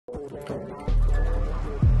Hello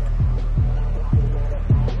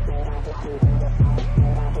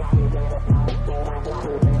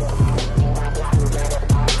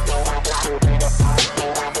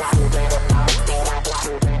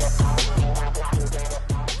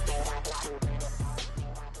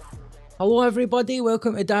everybody,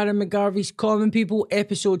 welcome to Darren McGarvey's Common People,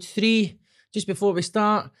 episode 3. Just before we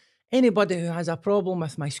start, anybody who has a problem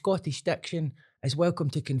with my Scottish diction is welcome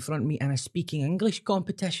to confront me in a speaking English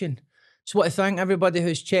competition. Just want to thank everybody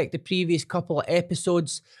who's checked the previous couple of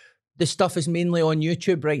episodes. The stuff is mainly on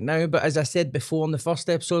YouTube right now, but as I said before in the first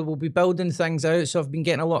episode, we'll be building things out. So I've been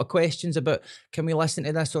getting a lot of questions about, can we listen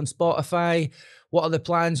to this on Spotify? What are the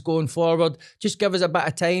plans going forward? Just give us a bit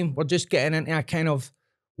of time. We're just getting into a kind of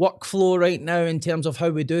workflow right now in terms of how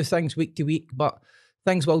we do things week to week, but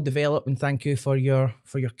things will develop, and thank you for your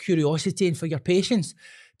curiosity and for your patience.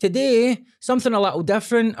 Today, something a little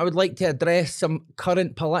different. I would like to address some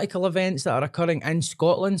current political events that are occurring in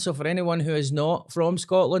Scotland. So for anyone who is not from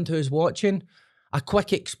Scotland who is watching, a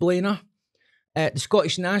quick explainer. The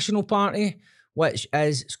Scottish National Party, which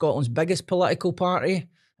is Scotland's biggest political party,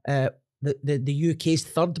 the UK's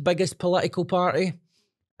third biggest political party,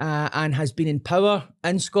 and has been in power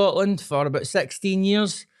in Scotland for about 16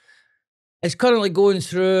 years, is currently going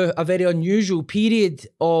through a very unusual period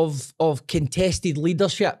of contested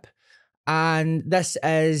leadership. And this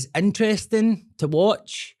is interesting to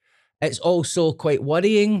watch. It's also quite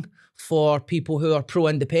worrying for people who are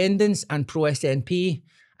pro-independence and pro-SNP.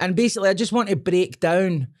 And basically, I just want to break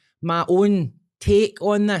down my own take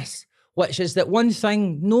on this, which is that one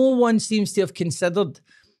thing no one seems to have considered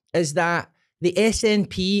is that the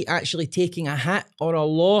SNP actually taking a hit or a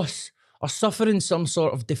loss or suffering some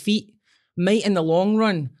sort of defeat might in the long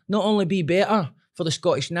run not only be better for the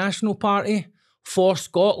Scottish National Party, for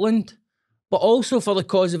Scotland, but also for the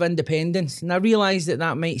cause of independence. And I realise that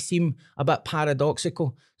that might seem a bit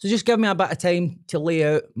paradoxical. So just give me a bit of time to lay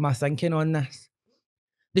out my thinking on this.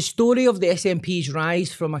 The story of the SNP's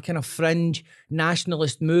rise from a kind of fringe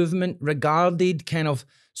nationalist movement, regarded kind of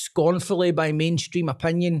scornfully by mainstream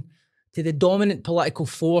opinion, to the dominant political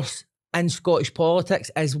force in Scottish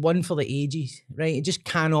politics is one for the ages, right? It just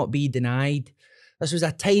cannot be denied. This was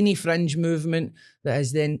a tiny fringe movement that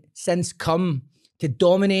has then since come to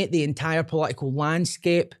dominate the entire political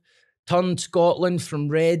landscape, turned Scotland from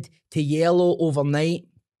red to yellow overnight,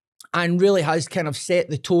 and really has kind of set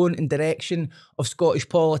the tone and direction of Scottish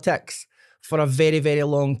politics for a very, very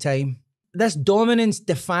long time. This dominance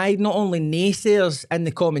defied not only naysayers in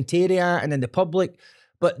the commentariat and in the public,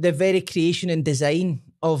 but the very creation and design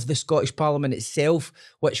of the Scottish Parliament itself,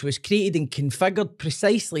 which was created and configured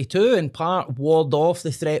precisely to, in part, ward off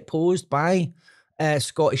the threat posed by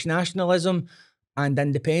Scottish nationalism and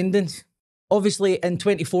independence. Obviously, in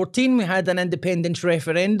 2014, we had an independence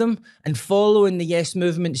referendum, and following the Yes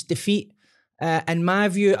movement's defeat, in my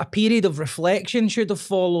view, a period of reflection should have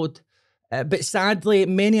followed. But sadly,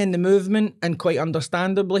 many in the movement, and quite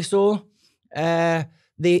understandably so,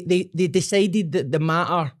 They decided that the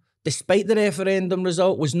matter, despite the referendum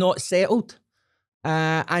result, was not settled.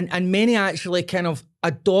 And many actually kind of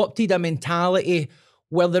adopted a mentality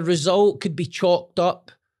where the result could be chalked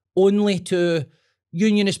up only to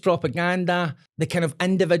unionist propaganda, the kind of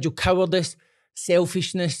individual cowardice,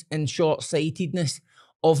 selfishness and short-sightedness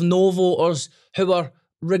of no voters who were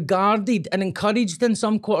regarded and encouraged in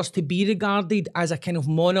some quarters to be regarded as a kind of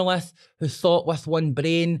monolith who thought with one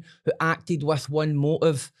brain, who acted with one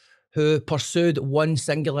motive, who pursued one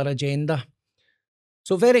singular agenda.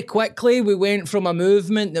 So very quickly, we went from a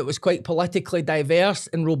movement that was quite politically diverse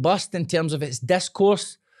and robust in terms of its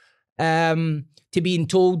discourse, to being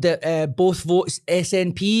told that both votes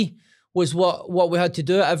SNP was what we had to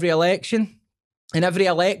do at every election. And every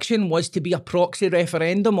election was to be a proxy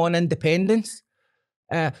referendum on independence.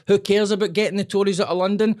 Who cares about getting the Tories out of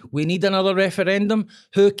London? We need another referendum.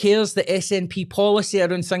 Who cares that SNP policy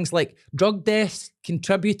around things like drug deaths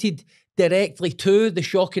contributed directly to the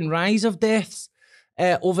shocking rise of deaths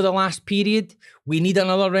over the last period? We need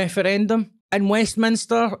another referendum. In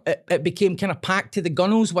Westminster, it became kind of packed to the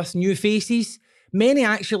gunnels with new faces, many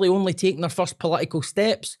actually only taking their first political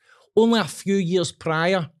steps only a few years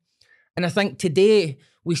prior. And I think today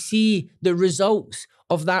we see the results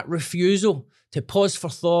of that refusal to pause for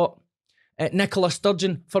thought. Nicola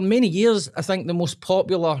Sturgeon, for many years, I think the most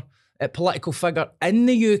popular political figure in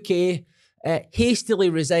the UK, hastily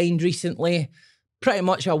resigned recently, pretty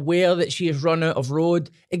much aware that she has run out of road,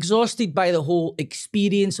 exhausted by the whole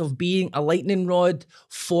experience of being a lightning rod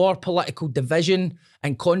for political division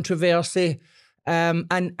and controversy,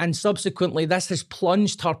 And subsequently, this has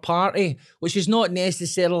plunged her party, which is not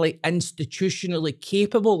necessarily institutionally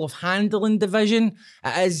capable of handling division.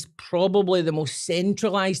 It is probably the most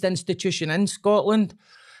centralised institution in Scotland.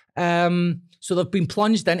 So they've been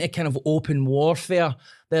plunged into kind of open warfare.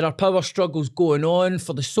 There are power struggles going on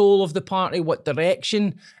for the soul of the party, what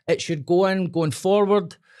direction it should go in going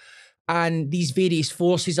forward. And these various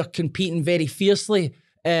forces are competing very fiercely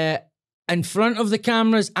in front of the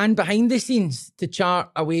cameras and behind the scenes to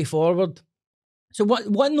chart a way forward. So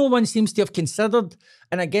what no one seems to have considered,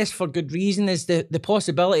 and I guess for good reason, is the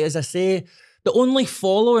possibility, as I say, that only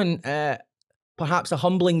following perhaps a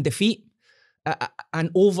humbling defeat,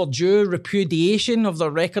 an overdue repudiation of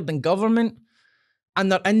their record in government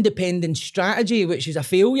and their independent strategy, which is a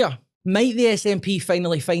failure, might the SNP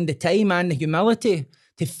finally find the time and the humility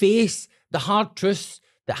to face the hard truths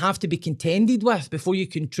that have to be contended with before you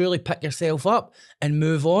can truly pick yourself up and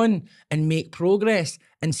move on and make progress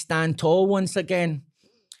and stand tall once again.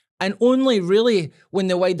 And only really when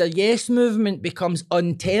the wider Yes movement becomes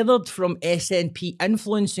untethered from SNP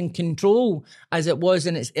influence and control, as it was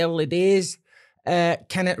in its early days,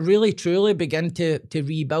 can it really truly begin to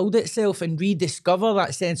rebuild itself and rediscover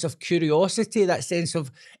that sense of curiosity, that sense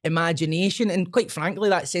of imagination, and quite frankly,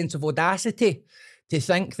 that sense of audacity to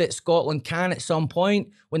think that Scotland can at some point,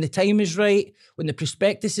 when the time is right, when the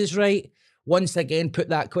prospectus is right, once again put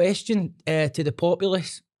that question to the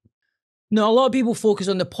populace. Now, a lot of people focus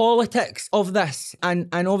on the politics of this, and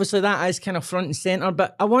obviously that is kind of front and centre,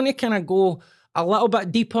 but I want to kind of go a little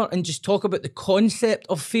bit deeper and just talk about the concept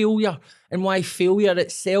of failure and why failure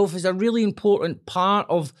itself is a really important part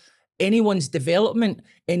of anyone's development,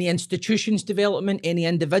 any institution's development, any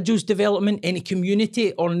individual's development, any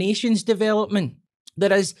community or nation's development.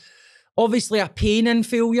 There is obviously a pain in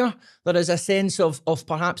failure. There is a sense of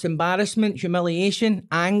perhaps embarrassment, humiliation,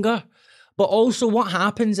 anger. But also what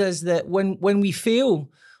happens is that when we fail,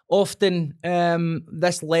 often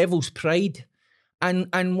this levels pride.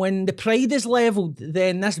 And when the pride is levelled,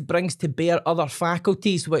 then this brings to bear other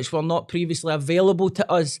faculties which were not previously available to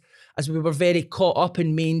us, as we were very caught up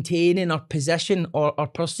in maintaining our position or our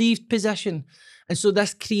perceived position. And so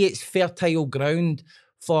this creates fertile ground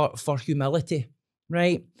for humility,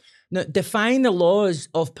 right? Now, defying the laws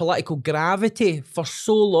of political gravity for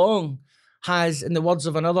so long has, in the words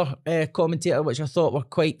of another commentator, which I thought were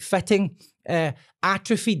quite fitting,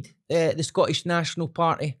 atrophied the Scottish National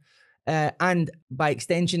Party and, by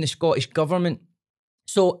extension, the Scottish Government.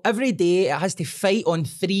 So every day it has to fight on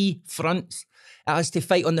three fronts. It has to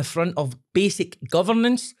fight on the front of basic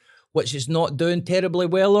governance, which it's not doing terribly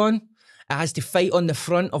well on. It has to fight on the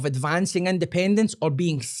front of advancing independence or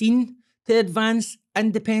being seen to advance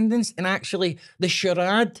independence. And actually, the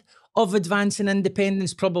charade of advancing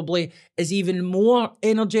independence probably is even more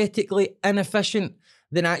energetically inefficient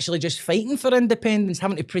than actually just fighting for independence,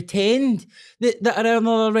 having to pretend that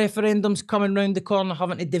another referendum's coming round the corner,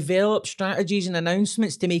 having to develop strategies and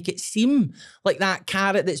announcements to make it seem like that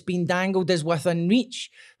carrot that's been dangled is within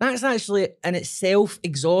reach. That's actually in itself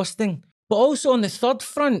exhausting. But also on the third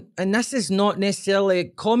front, and this is not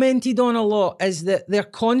necessarily commented on a lot, is that they're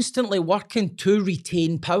constantly working to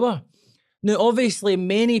retain power. Now, obviously,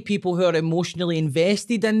 many people who are emotionally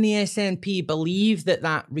invested in the SNP believe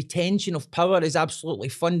that retention of power is absolutely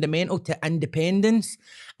fundamental to independence.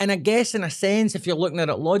 And I guess, in a sense, if you're looking at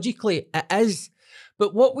it logically, it is.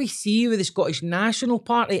 But what we see with the Scottish National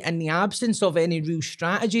Party, in the absence of any real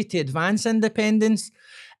strategy to advance independence,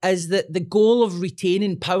 is that the goal of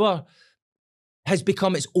retaining power has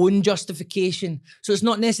become its own justification. So it's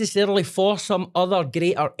not necessarily for some other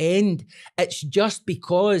greater end. It's just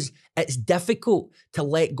because it's difficult to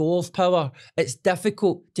let go of power. It's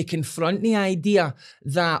difficult to confront the idea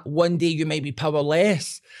that one day you may be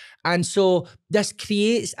powerless. And so this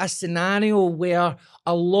creates a scenario where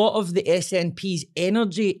a lot of the SNP's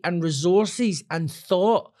energy and resources and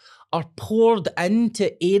thought are poured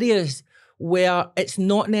into areas where it's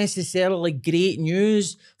not necessarily great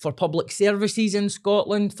news for public services in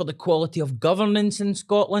Scotland, for the quality of governance in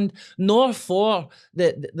Scotland, nor for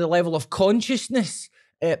the level of consciousness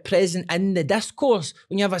present in the discourse,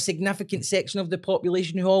 when you have a significant section of the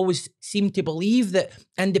population who always seem to believe that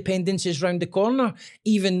independence is round the corner,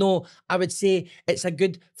 even though I would say it's a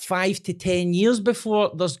good 5 to 10 years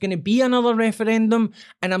before there's going to be another referendum.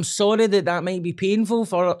 And I'm sorry that might be painful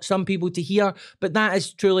for some people to hear, but that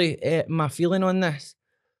is truly my feeling on this.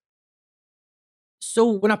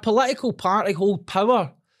 So when a political party holds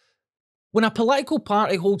power,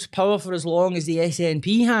 for as long as the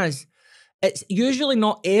SNP has, it's usually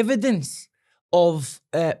not evidence of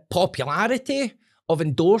popularity, of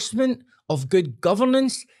endorsement, of good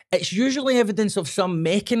governance. it's usually evidence of some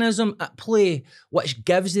mechanism at play which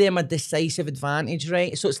gives them a decisive advantage,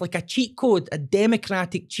 right? So it's like a cheat code, a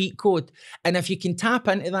democratic cheat code. And if you can tap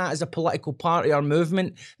into that as a political party or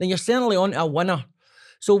movement, then you're certainly onto a winner.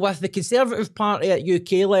 So with the Conservative Party at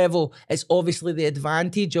UK level, it's obviously the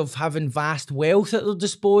advantage of having vast wealth at their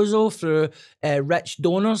disposal through rich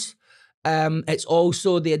donors. It's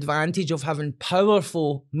also the advantage of having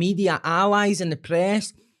powerful media allies in the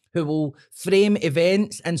press who will frame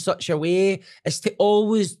events in such a way as to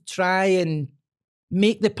always try and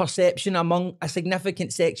make the perception among a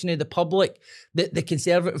significant section of the public that the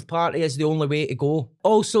Conservative Party is the only way to go.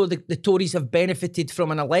 Also, the Tories have benefited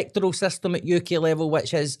from an electoral system at UK level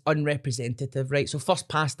which is unrepresentative, right? So first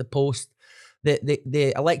past the post,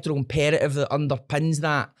 the electoral imperative that underpins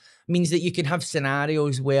that means that you can have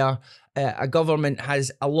scenarios where a government has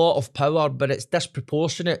a lot of power, but it's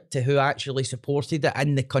disproportionate to who actually supported it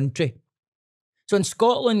in the country. So in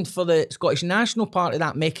Scotland, for the Scottish National Party,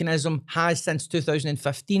 that mechanism has, since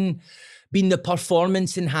 2015, been the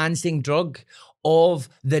performance-enhancing drug of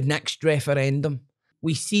the next referendum.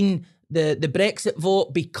 We've seen the Brexit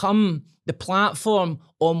vote become the platform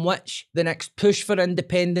on which the next push for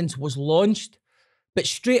independence was launched. But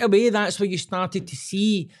straight away, that's where you started to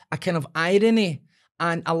see a kind of irony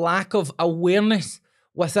and a lack of awareness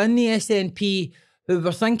within the SNP, who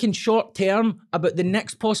were thinking short term about the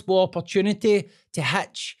next possible opportunity to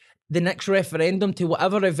hitch the next referendum to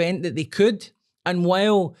whatever event that they could. And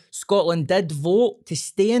while Scotland did vote to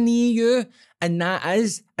stay in the EU, and that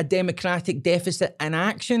is a democratic deficit in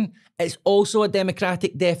action, it's also a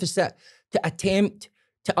democratic deficit to attempt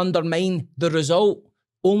to undermine the result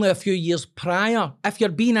only a few years prior, if you're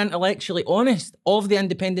being intellectually honest, of the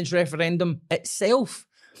independence referendum itself.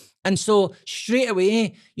 And so straight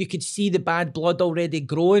away, you could see the bad blood already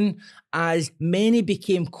growing as many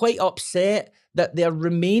became quite upset that their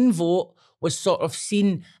Remain vote was sort of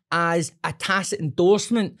seen as a tacit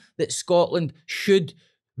endorsement that Scotland should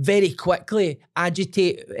very quickly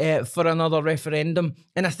agitate for another referendum.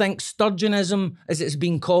 And I think Sturgeonism, as it's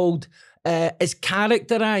been called, is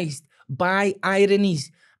characterised by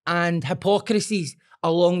ironies and hypocrisies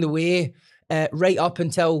along the way, right up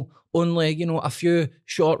until only, a few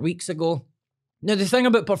short weeks ago. Now, the thing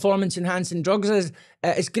about performance-enhancing drugs is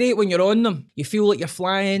it's great when you're on them. You feel like you're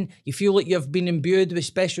flying, you feel like you've been imbued with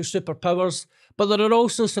special superpowers, but there are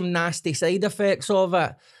also some nasty side effects of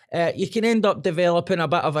it. You can end up developing a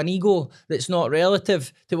bit of an ego that's not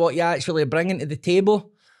relative to what you actually bring to the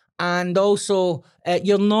table. And also,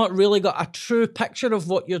 you're not really got a true picture of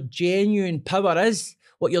what your genuine power is,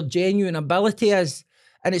 what your genuine ability is.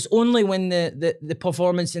 And it's only when the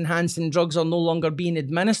performance-enhancing drugs are no longer being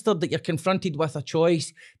administered that you're confronted with a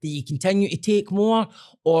choice. Do you continue to take more,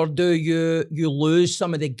 or do you lose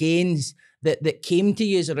some of the gains that came to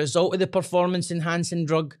you as a result of the performance-enhancing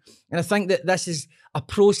drug? And I think that this is a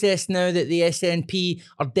process now that the SNP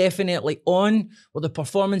are definitely on, where the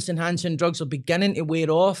performance-enhancing drugs are beginning to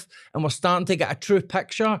wear off, and we're starting to get a true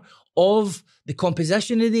picture of the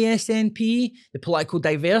composition of the SNP, the political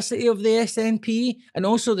diversity of the SNP, and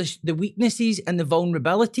also the weaknesses and the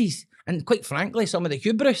vulnerabilities, and quite frankly, some of the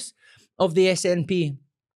hubris of the SNP.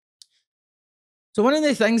 So one of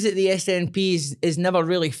the things that the SNP is never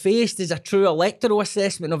really faced is a true electoral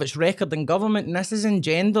assessment of its record in government, and this has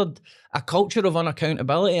engendered a culture of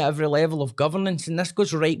unaccountability at every level of governance, and this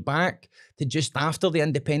goes right back to just after the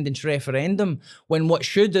independence referendum, when what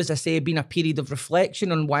should, as I say, have been a period of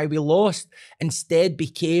reflection on why we lost, instead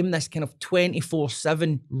became this kind of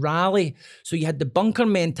 24/7 rally. So you had the bunker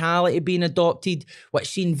mentality being adopted, which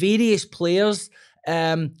seen various players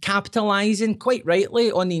capitalising quite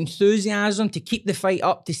rightly on the enthusiasm to keep the fight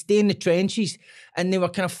up, to stay in the trenches, and they were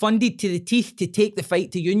kind of funded to the teeth to take the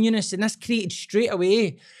fight to unionists, and this created straight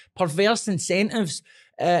away perverse incentives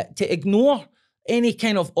to ignore any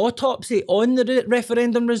kind of autopsy on the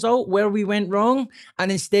referendum result where we went wrong,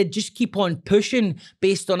 and instead just keep on pushing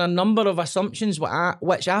based on a number of assumptions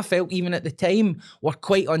which I felt even at the time were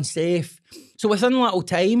quite unsafe. So within little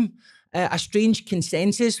time, a strange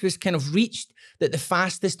consensus was kind of reached that the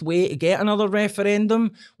fastest way to get another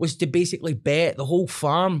referendum was to basically bet the whole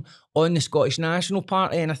farm on the Scottish National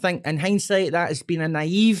Party. And I think in hindsight, that has been a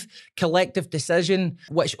naive collective decision,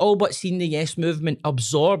 which all but seen the Yes movement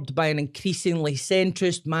absorbed by an increasingly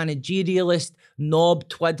centrist, managerialist,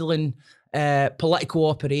 knob-twiddling political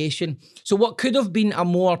operation. So what could have been a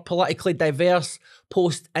more politically diverse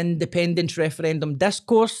post-independence referendum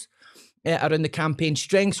discourse around the campaign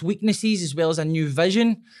strengths, weaknesses, as well as a new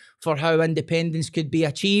vision for how independence could be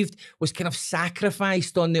achieved, was kind of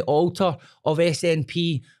sacrificed on the altar of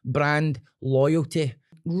SNP brand loyalty.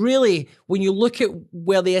 really, when you look at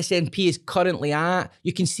where the SNP is currently at,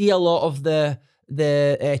 you can see a lot of the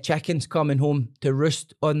chickens coming home to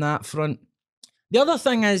roost on that front. The other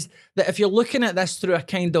thing is that if you're looking at this through a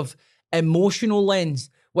kind of emotional lens,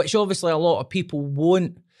 which obviously a lot of people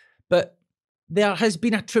won't, but there has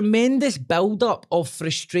been a tremendous build-up of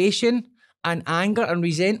frustration and anger and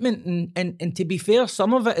resentment. And to be fair,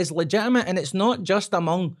 some of it is legitimate, and it's not just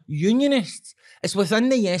among unionists. It's within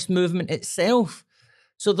the Yes movement itself.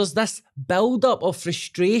 So there's this build-up of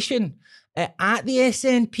frustration at the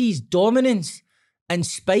SNP's dominance in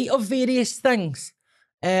spite of various things.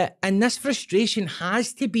 And this frustration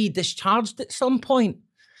has to be discharged at some point.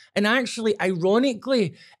 And actually,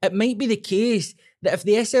 ironically, it might be the case that if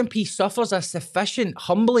the SNP suffers a sufficient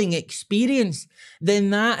humbling experience,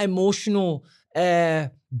 then that emotional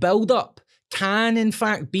build-up can in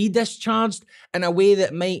fact be discharged in a way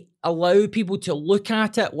that might allow people to look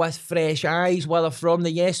at it with fresh eyes, whether from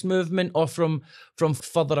the Yes movement or from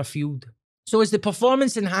further afield. So as the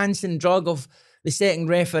performance-enhancing drug of the second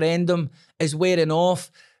referendum is wearing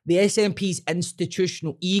off, the SNP's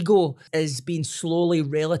institutional ego is being slowly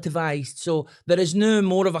relativised. So there is now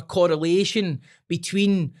more of a correlation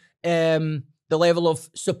between the level of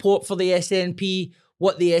support for the SNP,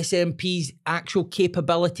 what the SNP's actual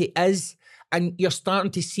capability is, and you're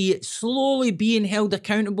starting to see it slowly being held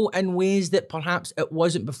accountable in ways that perhaps it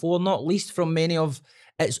wasn't before, not least from many of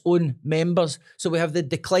its own members. So we have the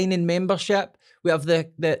declining membership, we have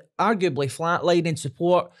the arguably flatlining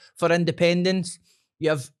support for independence. You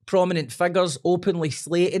have prominent figures openly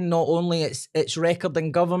slating not only its record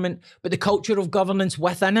in government, but the culture of governance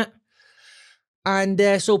within it. And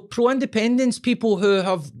so pro-independence people who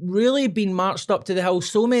have really been marched up to the hill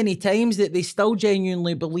so many times that they still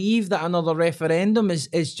genuinely believe that another referendum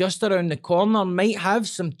is just around the corner might have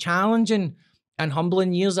some challenging and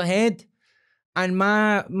humbling years ahead. And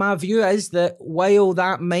my view is that while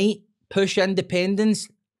that might push independence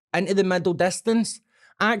into the middle distance,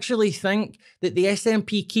 I actually think that the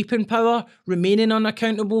SNP keeping power, remaining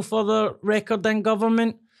unaccountable for their record in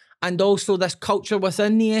government, and also this culture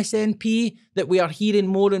within the SNP that we are hearing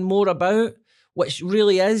more and more about, which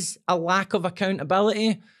really is a lack of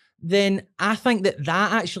accountability, then I think that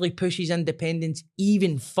actually pushes independence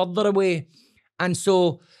even further away. And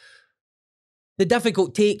so the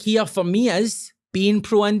difficult take here for me is being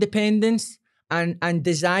pro-independence and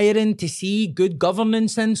desiring to see good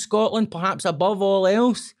governance in Scotland, perhaps above all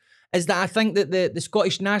else, is that I think that the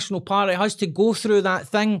Scottish National Party has to go through that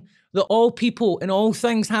thing that all people and all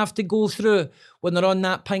things have to go through when they're on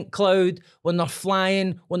that pink cloud, when they're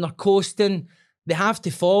flying, when they're coasting. They have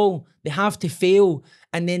to fall, they have to fail,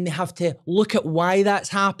 and then they have to look at why that's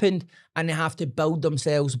happened, and they have to build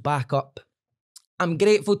themselves back up. I'm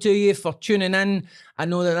grateful to you for tuning in. I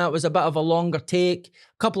know that was a bit of a longer take.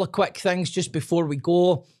 A couple of quick things just before we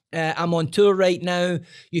go. I'm on tour right now.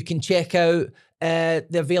 You can check out the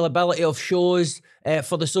availability of shows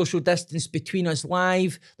for the Social Distance Between Us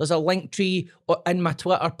Live. There's a link tree in my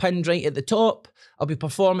Twitter pinned right at the top. I'll be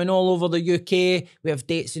performing all over the UK. We have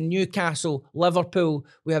dates in Newcastle, Liverpool.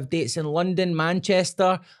 We have dates in London,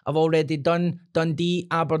 Manchester. I've already done Dundee,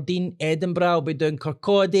 Aberdeen, Edinburgh. I'll be doing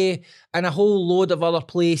Kirkcaldy and a whole load of other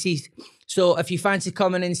places. So if you fancy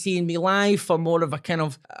coming and seeing me live for more of a kind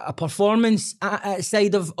of a performance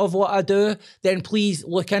side of what I do, then please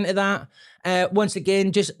look into that. Once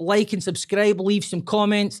again, just like and subscribe, leave some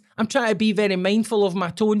comments. I'm trying to be very mindful of my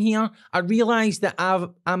tone here. I realise that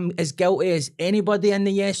I'm as guilty as anybody in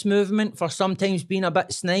the Yes movement for sometimes being a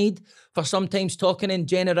bit snide, for sometimes talking in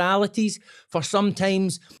generalities, for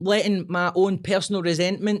sometimes letting my own personal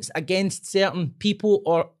resentments against certain people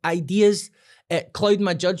or ideas cloud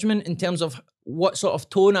my judgment in terms of what sort of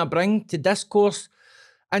tone I bring to discourse.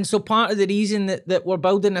 And so part of the reason that we're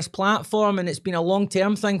building this platform, and it's been a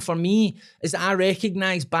long-term thing for me, is that I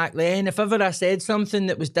recognised back then, if ever I said something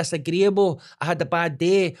that was disagreeable, I had a bad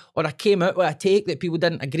day, or I came out with a take that people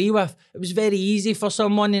didn't agree with, it was very easy for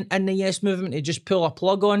someone in the Yes movement to just pull a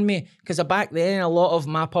plug on me, because back then a lot of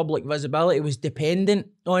my public visibility was dependent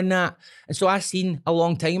on that. And so I seen a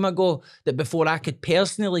long time ago that before I could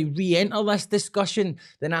personally re-enter this discussion,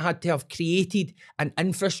 then I had to have created an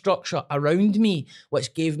infrastructure around me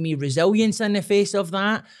which gave me resilience in the face of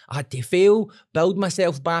that. I had to fail, build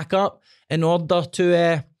myself back up in order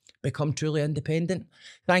to become truly independent.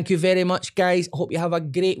 Thank you very much, guys. I hope you have a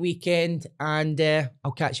great weekend, and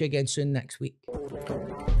I'll catch you again soon next week.